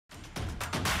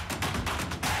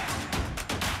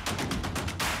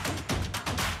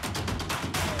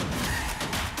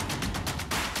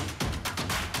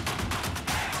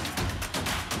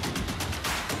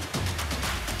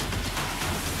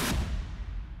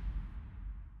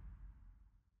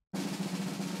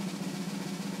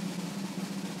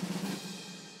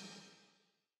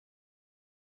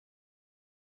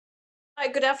Hi,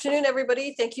 good afternoon,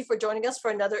 everybody. Thank you for joining us for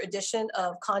another edition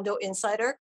of Condo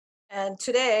Insider. And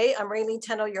today I'm Raylene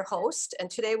Tenno, your host. And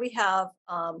today we have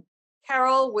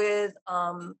Carol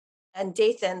and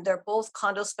Dathan. They're both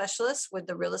condo specialists with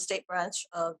the real estate branch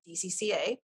of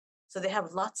DCCA. So they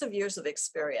have lots of years of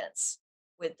experience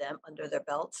with them under their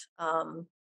belt.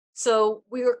 So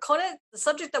we were the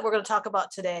subject that we're going to talk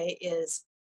about today is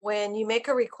when you make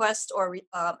a request or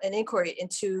an inquiry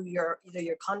into either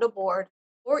your condo board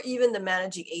or even the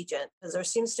managing agent, because there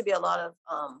seems to be a lot of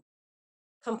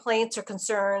complaints or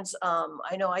concerns.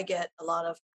 I know I get a lot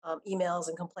of emails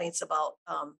and complaints about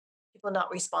people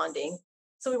not responding.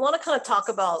 So we want to kind of talk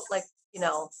about like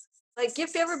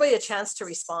give everybody a chance to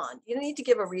respond. You need to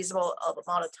give a reasonable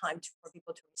amount of time for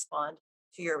people to respond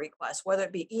to your request, whether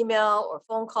it be email or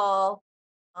phone call.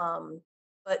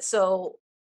 But so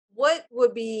what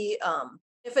would be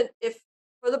if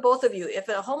for the both of you, if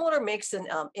a homeowner makes an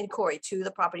inquiry to the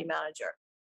property manager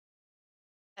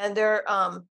and they're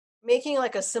making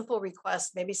like a simple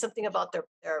request, maybe something about their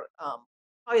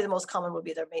probably the most common would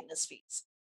be their maintenance fees,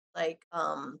 like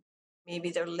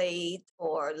maybe they're late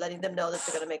or letting them know that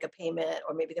they're going to make a payment,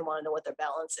 or maybe they want to know what their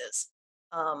balance is.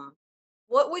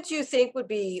 What would you think would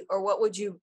be, or what would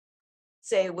you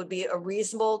say would be a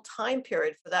reasonable time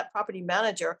period for that property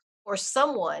manager or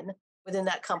someone within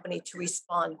that company to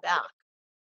respond back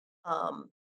um,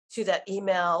 to that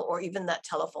email or even that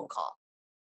telephone call?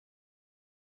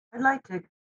 I'd like to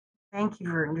thank you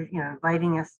for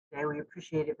inviting us today. We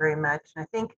appreciate it very much. And I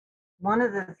think one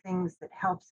of the things that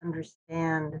helps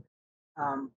understand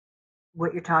um,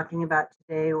 what you're talking about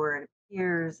today, where it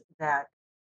appears that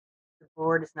the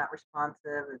board is not responsive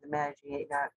or the managing agent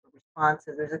not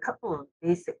responsive, there's a couple of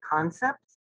basic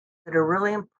concepts that are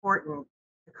really important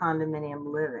to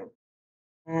condominium living.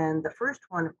 And the first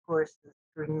one, of course, is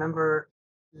to remember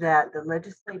that the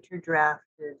legislature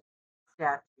drafted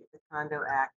statute, the Condo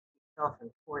Act,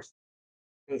 self-enforced,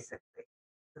 basically.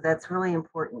 So that's really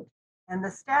important. And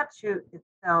the statute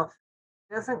itself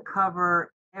doesn't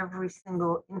cover every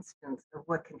single instance of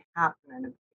what can happen in a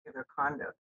particular condo.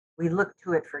 We look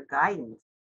to it for guidance,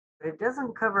 but it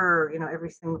doesn't cover, every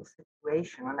single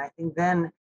situation. And I think then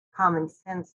common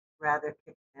sense rather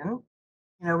kicks in,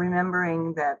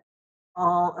 remembering that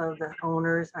all of the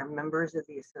owners are members of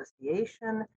the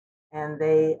association and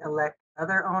they elect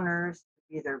other owners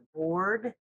to be their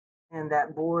board, and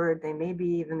that board, they may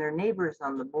be even their neighbors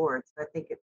on the board. So I think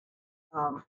it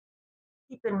um,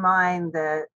 keep in mind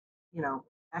that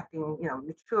acting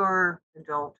mature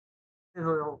adult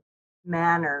civil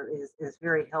manner is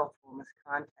very helpful in this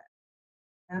context.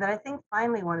 And then I think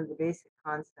finally one of the basic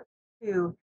concepts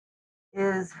too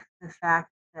is the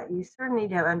fact that you sort of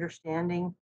need to have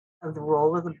understanding of the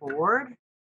role of the board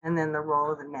and then the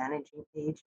role of the managing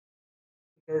agent,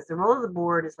 because the role of the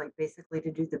board is like basically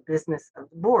to do the business of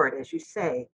the board, as you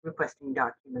say, requesting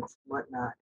documents and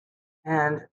whatnot.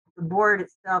 And the board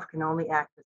itself can only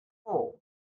act as a whole.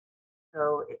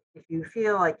 So if you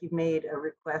feel like you've made a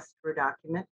request for a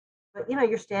document, but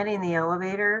you're standing in the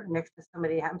elevator next to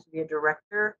somebody who happens to be a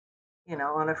director,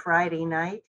 on a Friday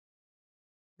night,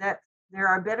 that there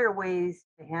are better ways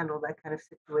to handle that kind of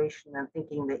situation than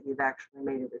thinking that you've actually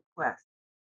made a request.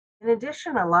 In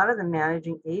addition, a lot of the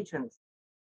managing agents,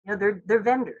 they're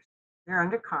vendors. They're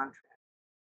under contract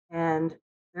and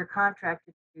they're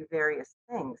contracted to do various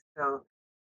things. So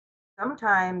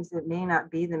sometimes it may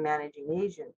not be the managing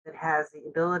agent that has the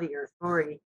ability or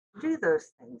authority to do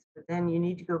those things, but then you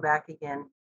need to go back again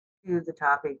to the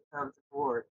topic of the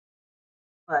board.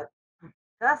 But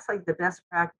that's like the best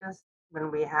practice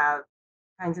when we have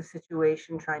kinds of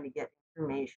situation trying to get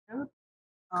information,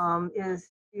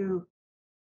 is to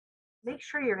make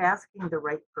sure you're asking the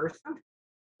right person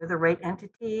or the right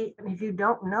entity. And if you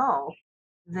don't know,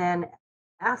 then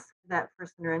ask that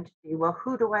person or entity, well,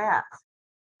 who do I ask?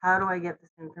 How do I get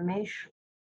this information?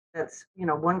 That's,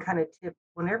 one kind of tip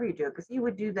whenever you do it, because you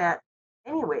would do that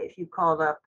anyway if you called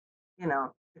up,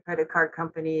 the credit card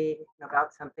company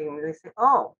about something and they say,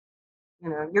 oh,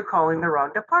 you're calling the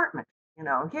wrong department.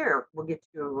 Here, we'll get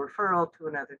you a referral to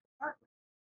another department.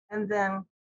 And then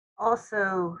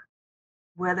also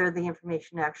whether the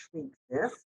information actually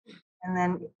exists, and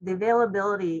then the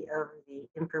availability of the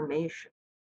information.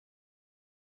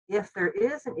 If there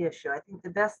is an issue, I think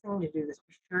the best thing to do is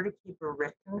be sure to keep a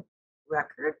written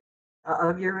record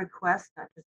of your request, not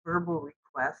just verbal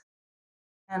request.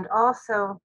 And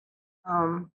also,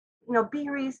 be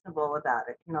reasonable about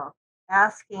it.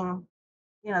 Asking,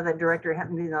 the director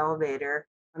happened to be in the elevator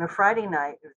on a Friday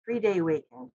night, or 3-day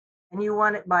weekend, and you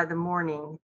want it by the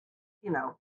morning, you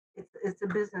know, it's a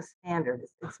business standard.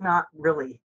 It's not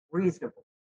really reasonable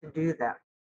to do that.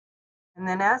 And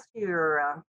then as to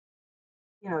your,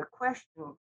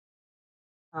 question,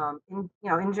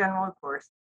 in general, of course,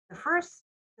 the first,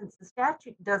 since the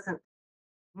statute doesn't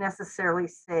necessarily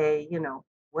say,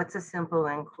 what's a simple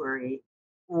inquiry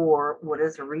or what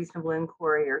is a reasonable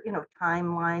inquiry or,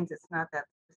 timelines, it's not that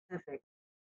specific.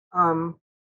 Um,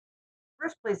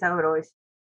 First place I would always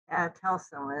tell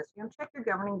someone is, check your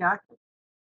governing documents.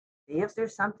 See if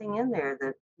there's something in there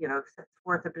that, sets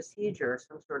forth a procedure,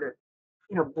 some sort of,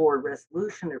 board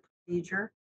resolution or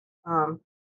procedure. Um,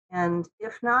 and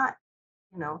if not,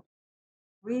 you know,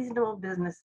 reasonable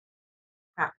business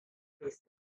practice, basically.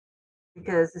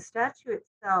 Because the statute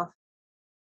itself,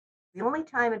 the only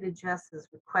time it addresses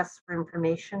requests for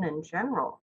information in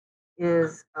general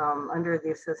is under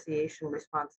the association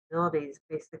responsibilities,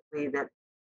 basically that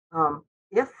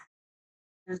if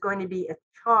there's going to be a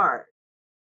charge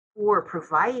for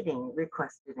providing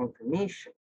requested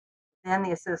information, then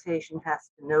the association has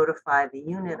to notify the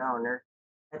unit owner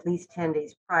at least 10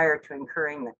 days prior to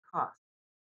incurring the cost.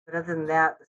 But other than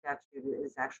that, the statute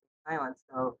is actually silent.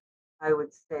 So I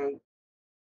would say,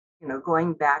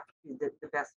 going back to the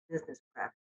best business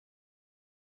practice.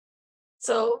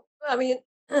 So, I mean,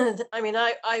 I'm in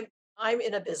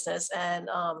a business, and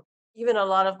even a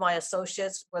lot of my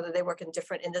associates, whether they work in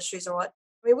different industries or what,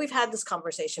 I mean, we've had this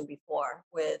conversation before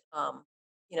with,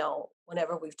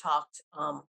 whenever we've talked,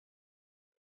 and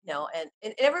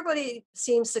everybody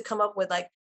seems to come up with like,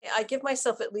 "Hey, I give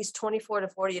myself at least 24 to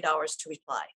 48 hours to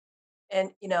reply."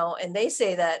 And, and they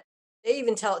say that they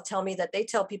even tell me that they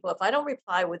tell people if I don't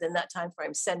reply within that time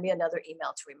frame, send me another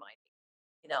email to remind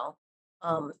me, you know.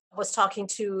 I was talking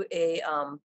to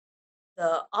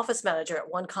the office manager at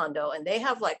one condo, and they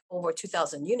have like over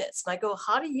 2,000 units. And I go,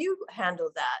 how do you handle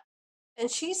that? And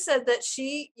she said that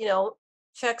she,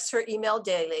 checks her email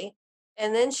daily.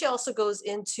 And then she also goes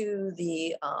into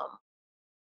the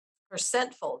her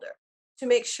sent folder to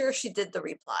make sure she did the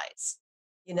replies,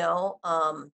 you know.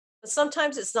 But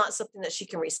sometimes it's not something that she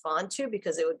can respond to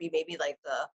because it would be maybe like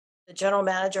the general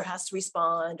manager has to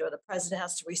respond or the president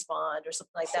has to respond or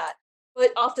something like that.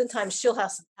 But oftentimes she'll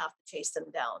have to chase them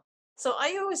down. So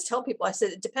I always tell people, I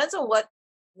said it depends on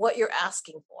what you're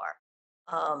asking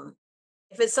for.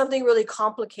 If it's something really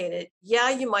complicated, yeah,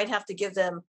 you might have to give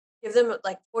them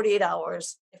like 48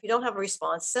 hours. If you don't have a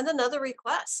response, send another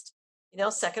request.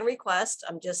 Second request.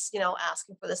 I'm just,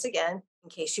 asking for this again in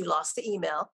case you lost the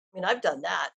email. I mean, I've done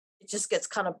that. It just gets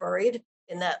kind of buried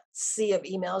in that sea of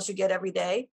emails you get every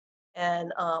day.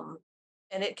 And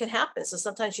it can happen. So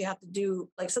sometimes you have to do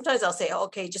like sometimes I'll say, oh,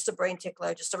 okay, just a brain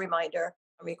tickler, just a reminder,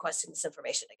 I'm requesting this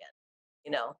information again,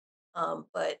 you know.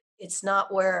 But it's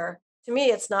not where to me,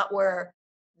 it's not where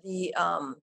the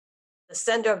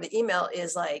sender of the email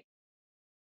is like,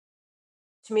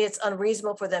 to me, it's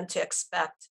unreasonable for them to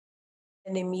expect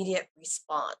an immediate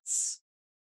response.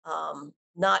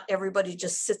 Not everybody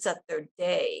just sits at their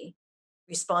day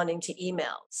responding to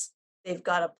emails. They've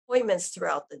got appointments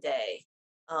throughout the day.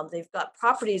 They've got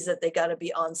properties that they got to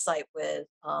be on site with.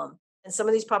 And some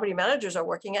of these property managers are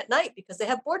working at night because they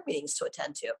have board meetings to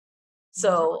attend to. Mhm.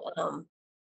 So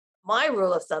my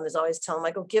rule of thumb is always tell them,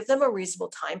 I go, give them a reasonable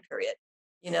time period.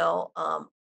 You know,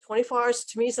 24 hours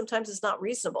to me sometimes is not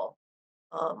reasonable.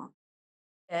 Um,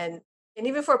 and and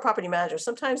even for a property manager,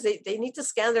 sometimes they need to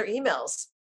scan their emails.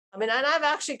 I mean, and I've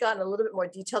actually gotten a little bit more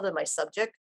detailed in my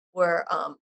subject where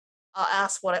I'll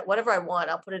ask whatever I want,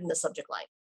 I'll put it in the subject line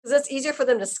because that's easier for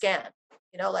them to scan,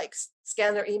 like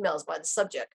scan their emails by the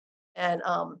subject. And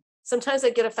sometimes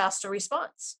they get a faster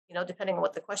response, depending on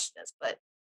what the question is. But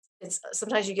it's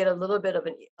sometimes you get a little bit of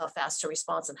a faster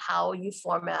response on how you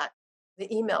format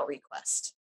the email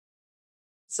request.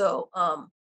 So,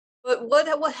 but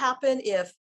what happened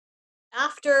if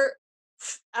after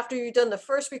after you've done the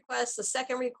first request, the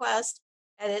second request,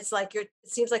 and it's like it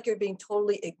seems like you're being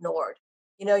totally ignored.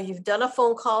 You've done a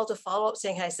phone call to follow up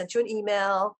saying, hey, I sent you an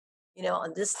email,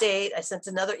 on this date. I sent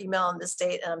another email on this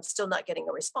date, and I'm still not getting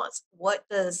a response. What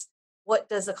does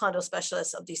a condo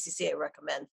specialist of DCCA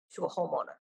recommend to a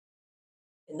homeowner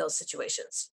in those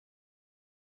situations?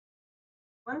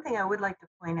 One thing I would like to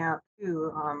point out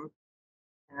too,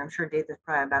 and I'm sure Dave is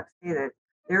probably about to say that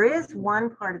there is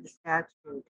one part of the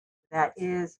statute that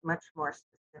is much more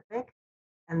specific,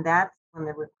 and that's when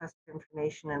the request for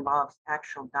information involves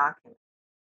actual documents.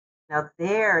 Now,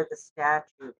 there, the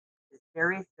statute is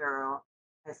very thorough,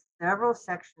 has several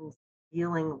sections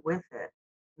dealing with it,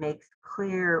 makes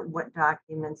clear what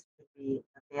documents should be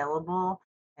available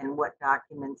and what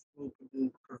documents need to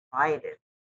be provided.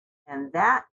 And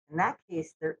that, in that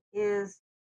case, there is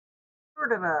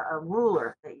sort of a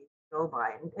ruler that you go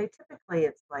by. And typically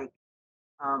it's like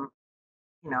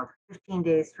 15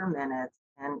 days for minutes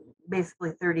and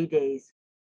basically 30 days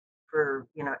for,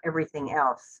 everything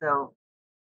else. So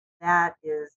that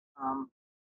is,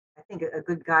 I think, a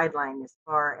good guideline as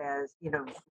far as,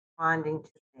 responding to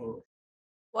things.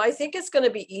 Well, I think it's gonna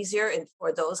be easier in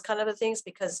for those kind of a things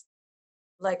because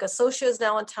like Associa is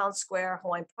now on Town Square,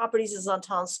 Hawaiian Properties is on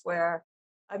Town Square.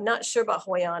 I'm not sure about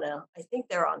Hawaiiana. I think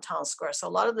they're on Town Square. So a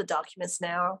lot of the documents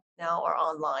now are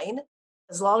online,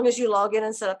 as long as you log in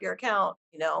and set up your account,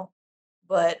 you know.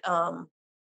 But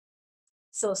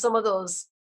so some of those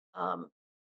um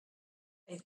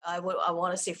I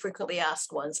want to say frequently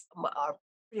asked ones are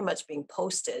pretty much being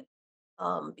posted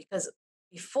because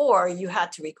before you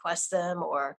had to request them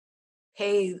or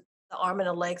pay the arm and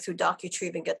a leg through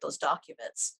DocuTrieve and get those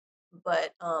documents.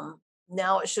 But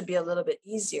now it should be a little bit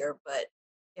easier. But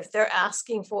if they're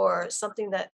asking for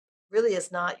something that really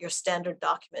is not your standard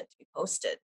document to be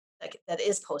posted, that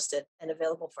is posted and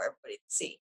available for everybody to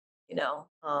see, you know,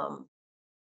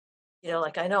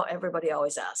 like I know everybody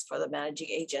always asks for the managing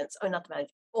agents, or not the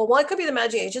managing. Well, one could be the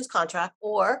managing agent's contract,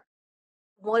 or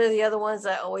one of the other ones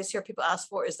I always hear people ask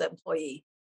for is the employee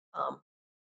um,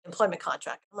 employment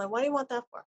contract. I'm like, why do you want that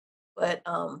for? But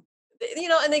and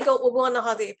they go, well, we want to know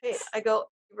how they get paid. I go,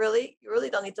 really? You really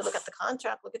don't need to look at the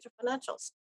contract. Look at your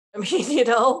financials. I mean,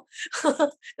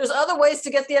 there's other ways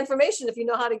to get the information if you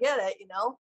know how to get it.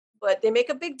 But they make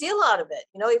a big deal out of it.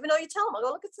 Even though you tell them, I go,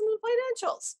 look, it's in the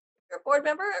financials. If you're a board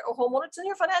member or homeowner, it's in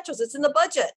your financials. It's in the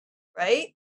budget,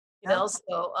 right? Yeah.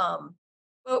 So,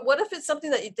 but what if it's something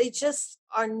that they just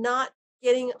are not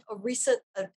getting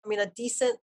a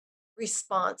decent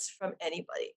response from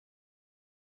anybody?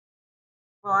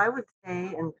 Well, I would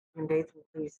say, and Nathan,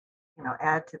 please,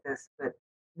 add to this, but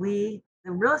the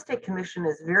Real Estate Commission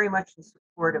is very much in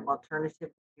support of alternative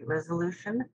dispute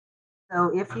resolution.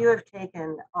 So if you have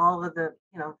taken all of the,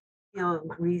 feel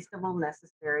reasonable,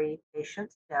 necessary,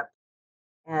 patient steps,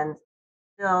 and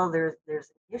still there's an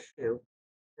issue,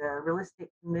 the Real Estate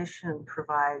Commission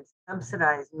provides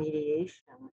subsidized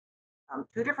mediation,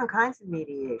 two different kinds of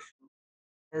mediation,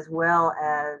 as well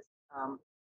as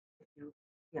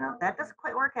if that doesn't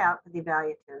quite work out for the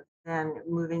evaluative, then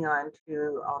moving on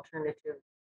to alternative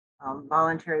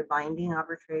voluntary binding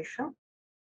arbitration,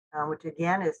 which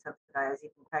again is subsidized. You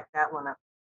can pack that one up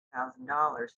to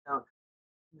 $1,000. So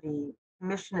the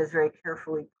commission has very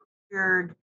carefully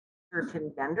procured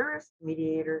certain vendors,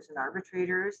 mediators, and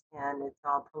arbitrators, and it's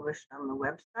all published on the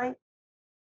website.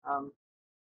 Um,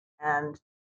 and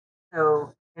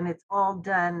and it's all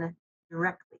done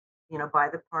directly, by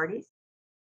the parties.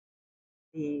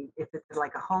 If it's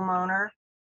like a homeowner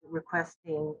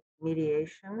requesting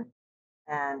mediation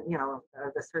and,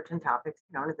 the certain topics,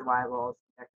 the bylaws,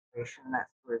 declaration, that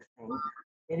sort of thing,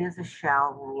 it is a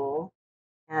shall rule.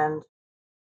 And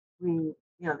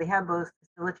they have both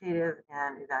facilitative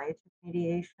and evaluative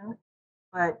mediation.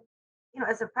 But,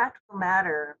 as a practical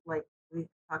matter, like we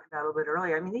talked about a little bit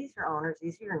earlier, I mean, these are owners,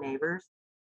 these are your neighbors.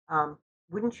 Um,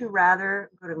 wouldn't you rather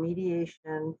go to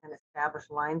mediation and establish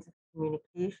lines of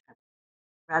communication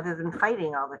rather than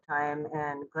fighting all the time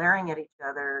and glaring at each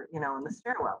other, in the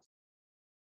stairwells?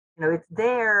 It's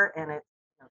there and it's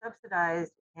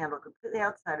subsidized, handled completely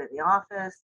outside of the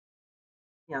office.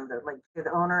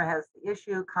 The owner has the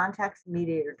issue, contacts the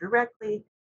mediator directly.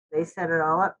 They set it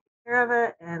all up, take care of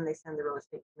it, and they send the real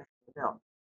estate commission the bill,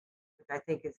 which I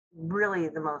think is really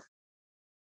the most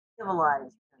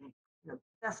civilized and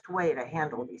best way to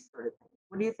handle these sort of things.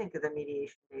 What do you think of the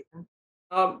mediation, Nathan?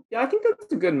 Yeah, I think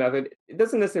that's a good method. It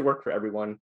doesn't necessarily work for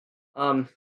everyone. Um,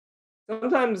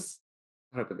 sometimes,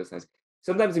 how do I put this nice?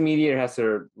 Sometimes a mediator has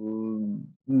to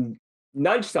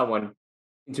nudge someone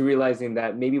into realizing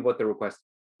that maybe what the request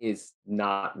is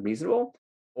not reasonable,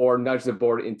 or nudge the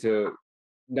board into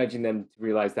nudging them to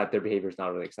realize that their behavior is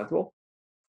not really acceptable.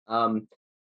 Um,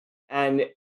 and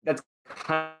that's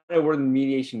kind of where the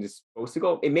mediation is supposed to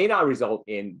go. It may not result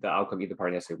in the outcome either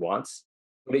party necessarily wants,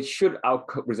 but it should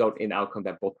result in outcome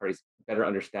that both parties better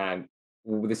understand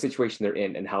the situation they're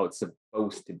in and how it's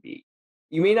supposed to be.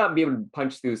 You may not be able to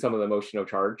punch through some of the emotional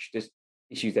charge, just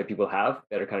issues that people have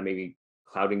that are kind of maybe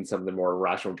clouding some of the more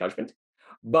rational judgment,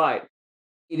 but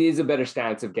it is a better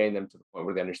stance of getting them to the point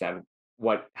where they understand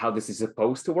how this is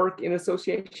supposed to work in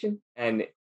association, and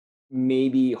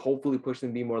maybe hopefully push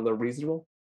them to be more a little reasonable.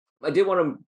 I did want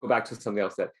to go back to something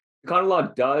else, that the condo law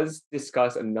does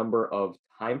discuss a number of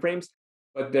timeframes,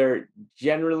 but they're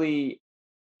generally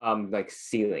like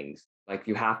ceilings. Like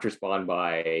you have to respond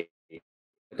by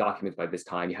documents by this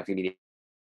time. You have to need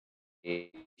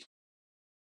it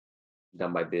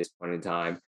done by this point in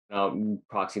time.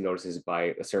 Proxy notices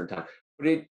by a certain time.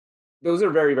 But those are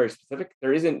very, very specific.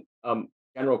 There isn't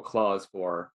general clause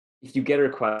for if you get a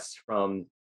request from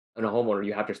a homeowner,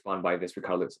 you have to respond by this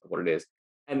regardless of what it is.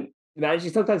 And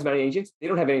sometimes managing agents, they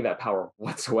don't have any of that power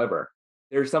whatsoever.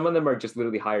 There's some of them are just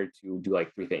literally hired to do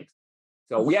like 3 things.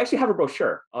 So we actually have a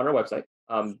brochure on our website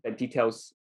that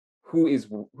details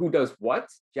who does what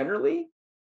generally,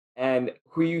 and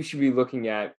who you should be looking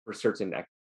at for certain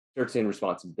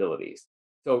responsibilities.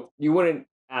 So you wouldn't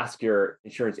ask your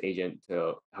insurance agent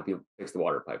to help you fix the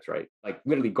water pipes, right? Like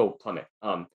literally go plummet.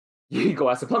 You go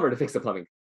ask the plumber to fix the plumbing.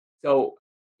 So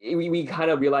we kind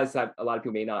of realized that a lot of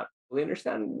people may not really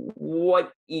understand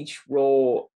what each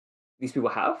role these people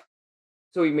have.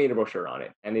 So we made a brochure on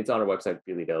it, and it's on our website,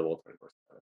 freely available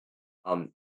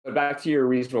 24/7. But back to your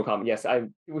reasonable comment, yes,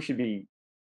 people should be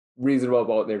reasonable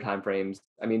about their time frames.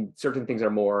 I mean, certain things are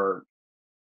more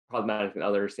problematic than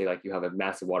others. Say like you have a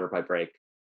massive water pipe break,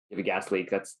 you have a gas leak.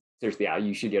 That's seriously, yeah,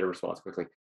 you should get a response quickly.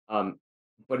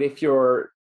 But if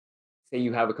say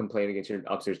you have a complaint against your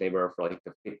upstairs neighbor for like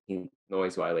the 15th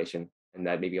noise violation, and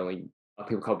that maybe only a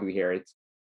couple people hear, it's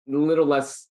a little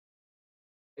less.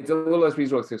 It's a little less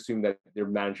reasonable to assume that their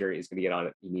manager is going to get on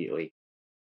it immediately.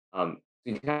 So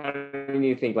you kind of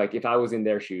need to think like, if I was in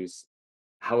their shoes,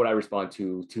 how would I respond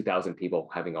to 2,000 people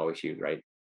having all issues, right?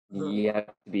 You have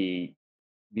to be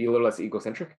a little less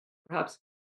egocentric, perhaps,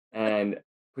 and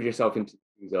put yourself into the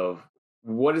shoes of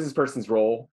what is this person's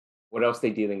role, what else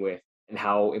they're dealing with, and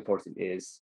how important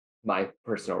is my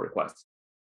personal request.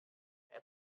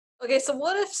 Okay, so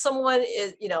what if someone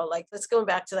is, like, let's go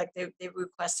back to like they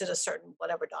requested a certain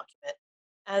whatever document,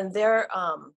 and they're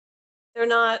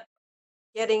not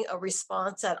getting a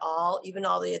response at all, even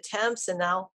all the attempts, and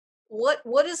now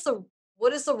what is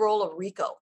the role of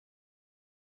RICO?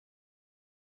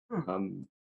 Um,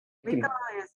 RICO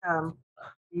is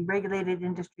the Regulated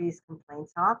Industries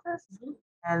Complaints Office, Mhm.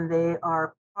 and they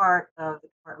are part of the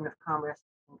Department of Commerce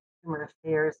and Consumer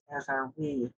Affairs, as are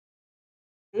we.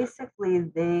 Basically,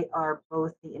 they are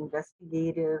both the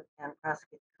investigative and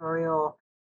prosecutorial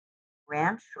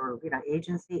branch or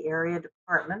agency area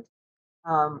department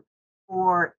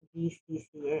for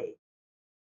DCCA.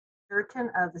 Certain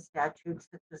of the statutes,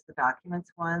 such as the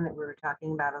documents one that we were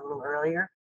talking about a little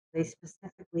earlier, they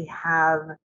specifically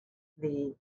have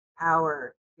the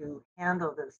power to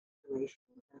handle those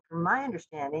situations. And from my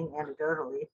understanding,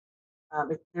 anecdotally,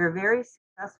 they're very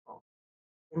successful.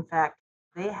 In fact,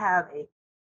 they have a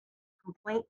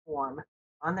complaint form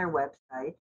on their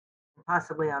website, and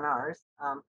possibly on ours,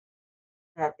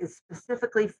 that is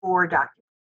specifically for documents.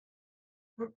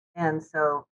 And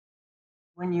so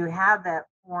when you have that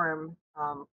form,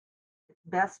 it's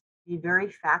best to be very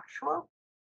factual.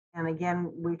 And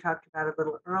again, we talked about a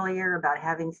little earlier about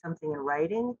having something in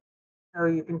writing. So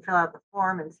you can fill out the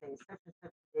form and say such and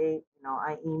such a date,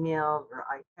 I emailed or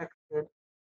I texted,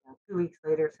 2 weeks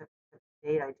later, such and such a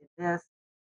date, I did this.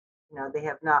 They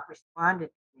have not responded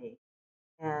to me.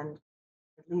 And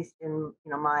at least in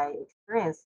my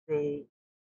experience, they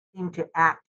seem to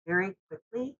act very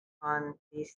quickly on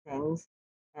these things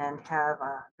and have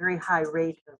a very high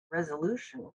rate of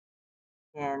resolution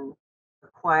in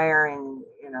acquiring,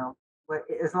 what,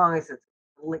 as long as it's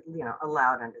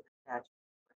allowed under the statute,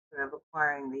 sort of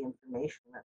acquiring the information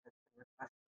that's been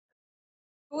requested.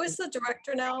 Who is the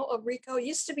director now of RICO? It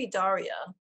used to be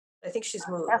Daria. I think she's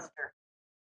moved. Esther.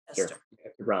 Sure, Esther.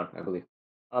 Dr. Brown, I believe.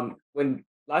 When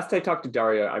last I talked to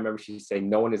Daria, I remember she saying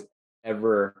no one has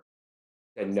ever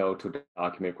said no to a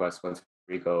document request once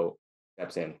RICO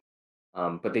steps in.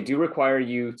 But they do require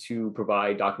you to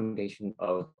provide documentation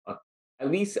of at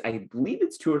least, I believe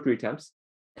it's 2 or 3 attempts.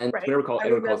 And Right. whenever anyone calls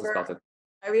this remember- process,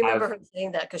 I remember I've- her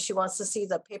saying that because she wants to see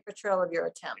the paper trail of your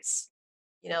attempts.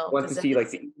 want to 'cause see like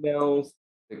it's- the emails,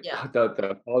 Yeah.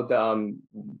 all the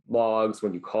logs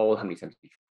when you called, how many times you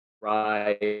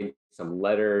tried, some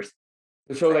letters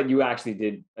to show Right. that you actually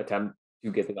did attempt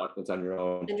to get the documents on your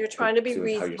own. And you're trying to be pursuant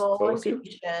how you're reasonable and supposed to.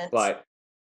 patient. But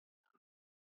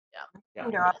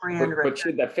Seem to operate under a but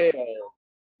should that fail,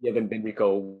 yeah, then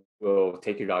Rico will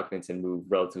take your documents and move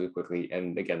relatively quickly.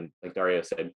 And again, like Daria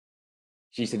said,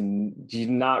 she said she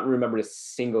did not remember a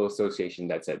single association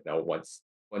that said no once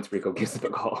Rico gives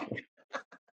them a call.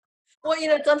 Well,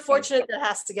 it's unfortunate that it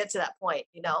has to get to that point,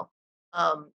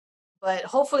 but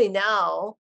hopefully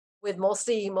now with most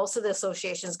of the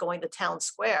associations going to Town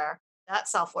Square, that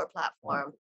software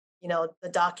platform, the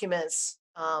documents,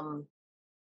 I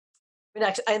mean,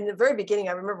 actually, in the very beginning,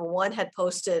 I remember one had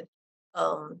posted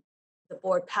the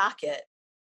board packet,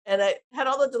 and I had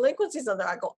all the delinquencies on there.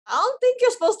 I go, I don't think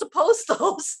you're supposed to post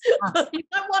those. You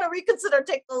might want to reconsider,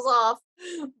 take those off.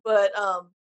 But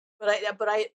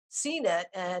I seen it,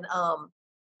 and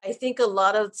I think a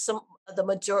lot of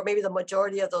maybe the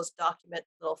majority of those document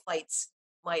little fights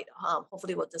might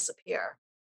hopefully will disappear,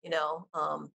 you know,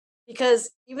 because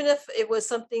even if it was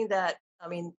something that, I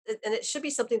mean, and it should be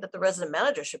something that the resident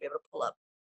manager should be able to pull up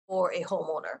for a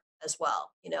homeowner as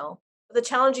well, you know. But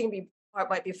the part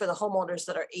might be for the homeowners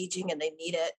that are aging and they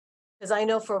need it. Because I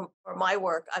know for my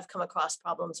work, I've come across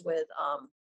problems with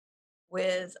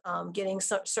getting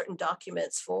certain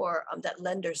documents for that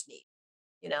lenders need,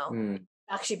 you know, Mm.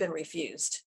 actually been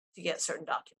refused to get certain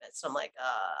documents. I'm like,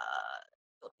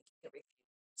 don't think you can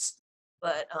refuse.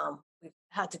 But we've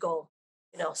had to go,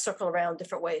 you know, circle around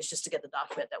different ways just to get the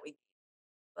document that we need.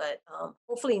 But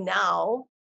hopefully now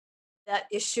that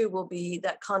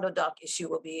condo doc issue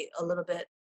will be a little bit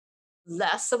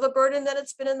less of a burden than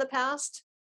it's been in the past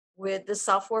with this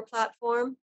software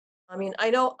platform. I mean, I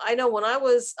know when I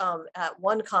was at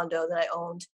one condo that I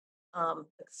owned,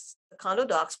 the condo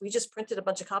docs, we just printed a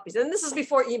bunch of copies. And this is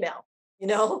before email, you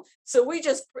know? So we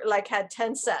just like had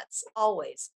 10 sets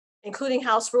always, including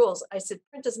house rules. I said,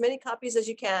 print as many copies as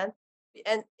you can.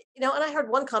 And, you know, and I heard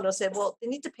one condo say, well, they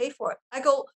need to pay for it. I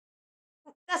go,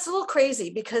 that's a little crazy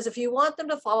because if you want them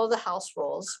to follow the house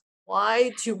rules, why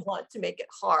do you want to make it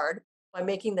hard by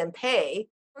making them pay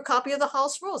for a copy of the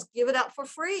house rules? Give it out for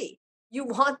free. You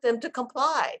want them to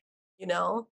comply, you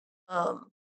know? Um,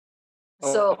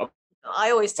 so Oh,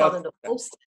 I always tell them about to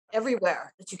post it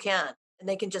everywhere that you can, and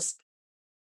they can just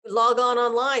log on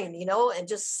online, you know, and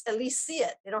just at least see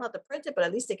it. They don't have to print it, but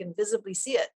at least they can visibly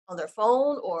see it on their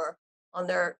phone or on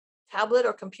their tablet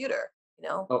or computer, you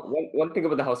know? one thing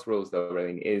about the house rules though,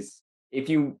 Raylene, is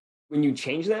when you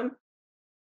change them,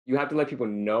 you have to let people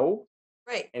know.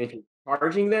 Right. And if you're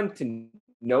charging them to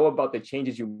know about the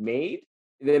changes you made,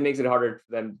 then it makes it harder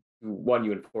for them to one,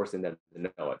 you enforce and them to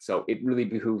know it. So it really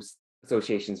behooves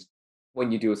associations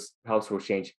when you do a house rule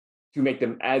change to make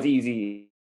them as easy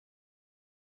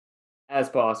as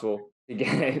possible to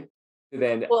get to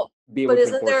then Well, be able but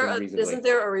to enforce them isn't reasonably.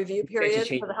 there a review You can't just period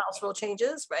change. for the house rule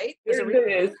changes, right? There's a There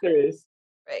is.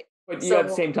 right. But you at the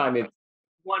So, same time, it's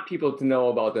you want people to know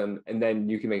about them, and then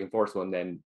you can make enforceable, and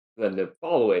then for them to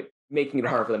follow it, making it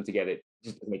right, hard for them to get it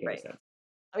just doesn't make any right. sense.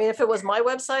 I mean, if it was my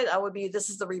website, I would be, this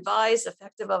is the revised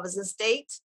effective of this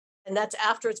date. And that's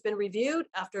after it's been reviewed,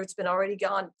 after it's been already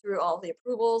gone through all the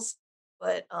approvals,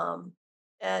 but,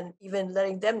 and even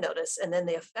letting them notice, and then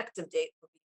the effective date would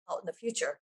be out in the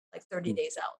future, like 30 Mm.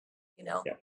 days out, you know?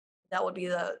 Yeah. That would be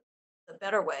the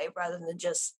better way rather than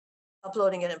just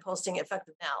uploading it and posting it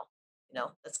effective now. You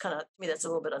know, that's kind of, to me, that's a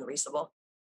little bit unreasonable,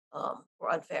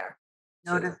 or unfair.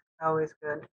 Notice is always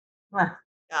good. Well,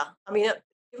 Yeah, I mean,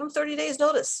 give them 30 days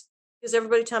notice. Gives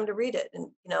everybody time to read it.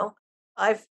 And, you know,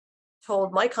 I've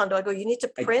told my condo, I go, you need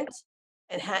to I print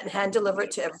and hand deliver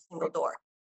it to every single door.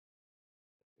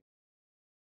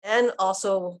 And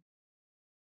also,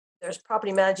 there's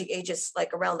property managing agents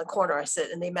like around the corner, I said,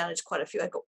 and they manage quite a few. I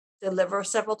go, deliver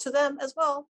several to them as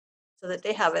well, so that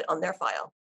they have it on their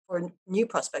file for new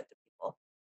prospective people.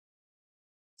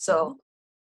 So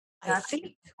I that's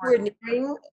think we're important.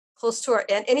 nearing close to our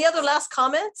end. Any other last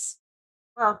comments?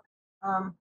 Well,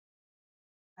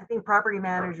 I think property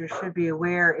managers should be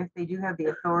aware if they do have the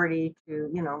authority to,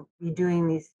 you know, be doing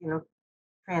these, you know,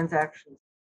 transactions,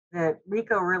 that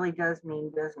RICO really does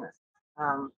mean business.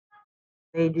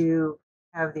 They do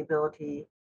have the ability,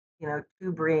 you know,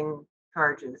 to bring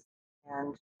charges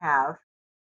and have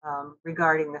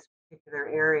regarding this particular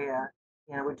area,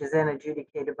 you know, which is then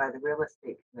adjudicated by the real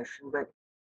estate commission. But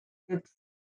it's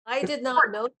I it's did not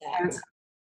important. know that.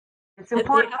 It's That they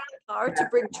important. have the power to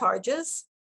bring charges.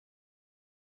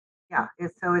 Yeah,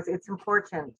 it's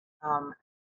important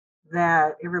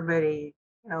that everybody,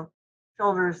 you know,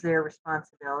 shoulders their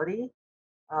responsibility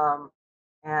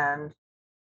and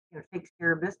you know takes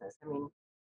care of business. I mean,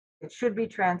 it should be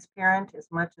transparent as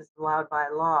much as allowed by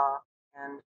law,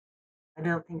 and I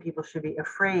don't think people should be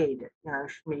afraid. You know,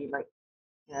 should be like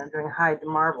you know doing hide the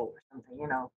marble or something. You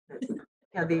know,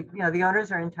 the owners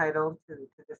are entitled to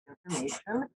this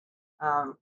information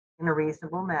in a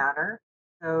reasonable manner.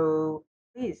 So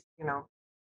please, you know,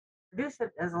 produce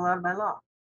it as allowed by law.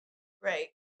 Right,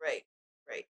 right,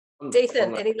 right. on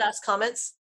Dathan, that. any last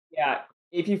comments? Yeah,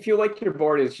 if you feel like your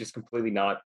board is just completely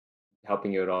not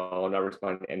helping you at all, not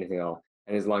responding to anything at all,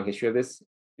 and there's a long history of this,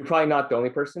 you're probably not the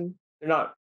only person they're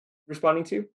not responding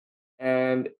to.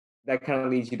 And that kind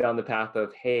of leads you down the path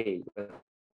of, hey, let's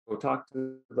go talk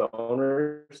to the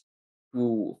owners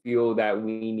who feel that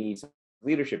we need some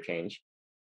leadership change.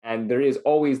 And there is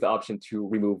always the option to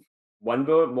remove one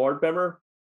board member.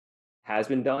 Has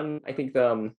been done. I think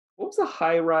what was the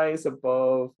high rise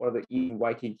above one of the East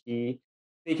Waikiki?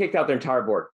 They kicked out their entire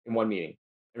board in one meeting.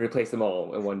 and replace them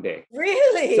all in one day.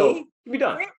 Really? So it can be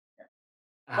done. Re-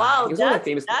 It Wow, was one of my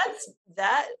famous.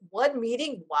 that one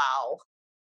meeting. Wow.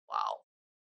 Wow.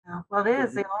 Yeah, well, it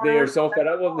is. They are so fed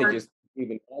up with them, they just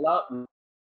leave it all out.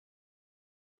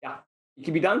 Yeah, it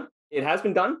can be done. It has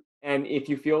been done. And if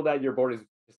you feel that your board is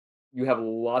just, you have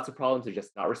lots of problems, they're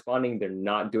just not responding, they're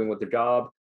not doing what their job,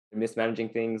 they're mismanaging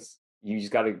things, you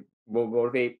just got to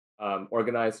motivate,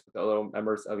 organize with the other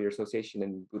members of your association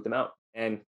and boot them out.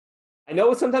 And I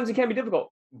know sometimes it can be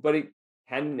difficult, but it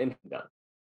can and be done.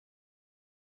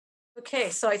 Okay,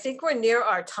 so I think we're near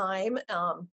our time.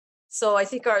 So I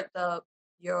think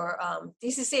your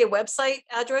DCCA website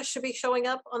address should be showing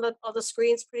up on the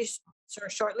screens pretty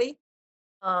shortly.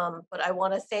 But I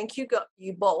want to thank you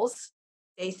both,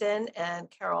 Dathan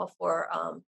and Carol, for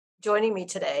joining me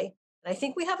today. And I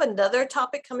think we have another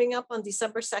topic coming up on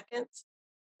December 2nd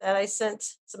that I sent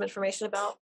some information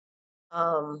about.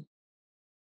 All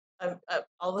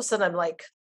of a sudden I'm like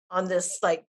on this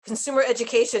like consumer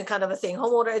education kind of a thing,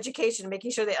 homeowner education,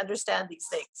 making sure they understand these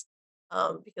things.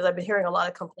 Because I've been hearing a lot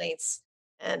of complaints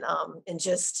and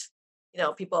just,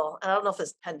 people, I don't know if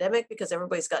it's pandemic because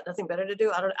everybody's got nothing better to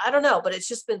do. I don't know, but it's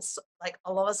just been like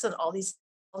all of a sudden all these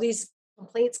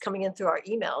complaints coming in through our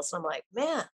emails. And I'm like,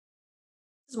 man,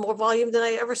 this is more volume than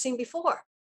I ever seen before,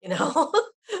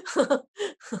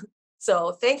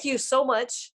 So thank you so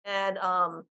much. And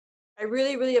I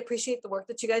really, really appreciate the work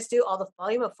that you guys do, all the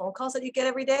volume of phone calls that you get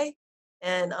every day,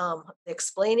 and the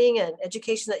explaining and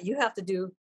education that you have to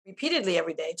do repeatedly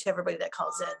every day to everybody that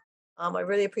calls in. I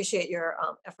really appreciate your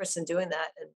efforts in doing that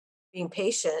and being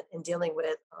patient in dealing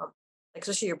with,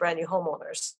 especially your brand new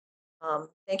homeowners.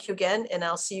 Thank you again, and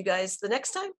I'll see you guys the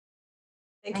next time.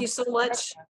 Thank you so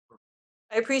much.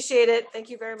 I appreciate it. Thank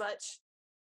you very much.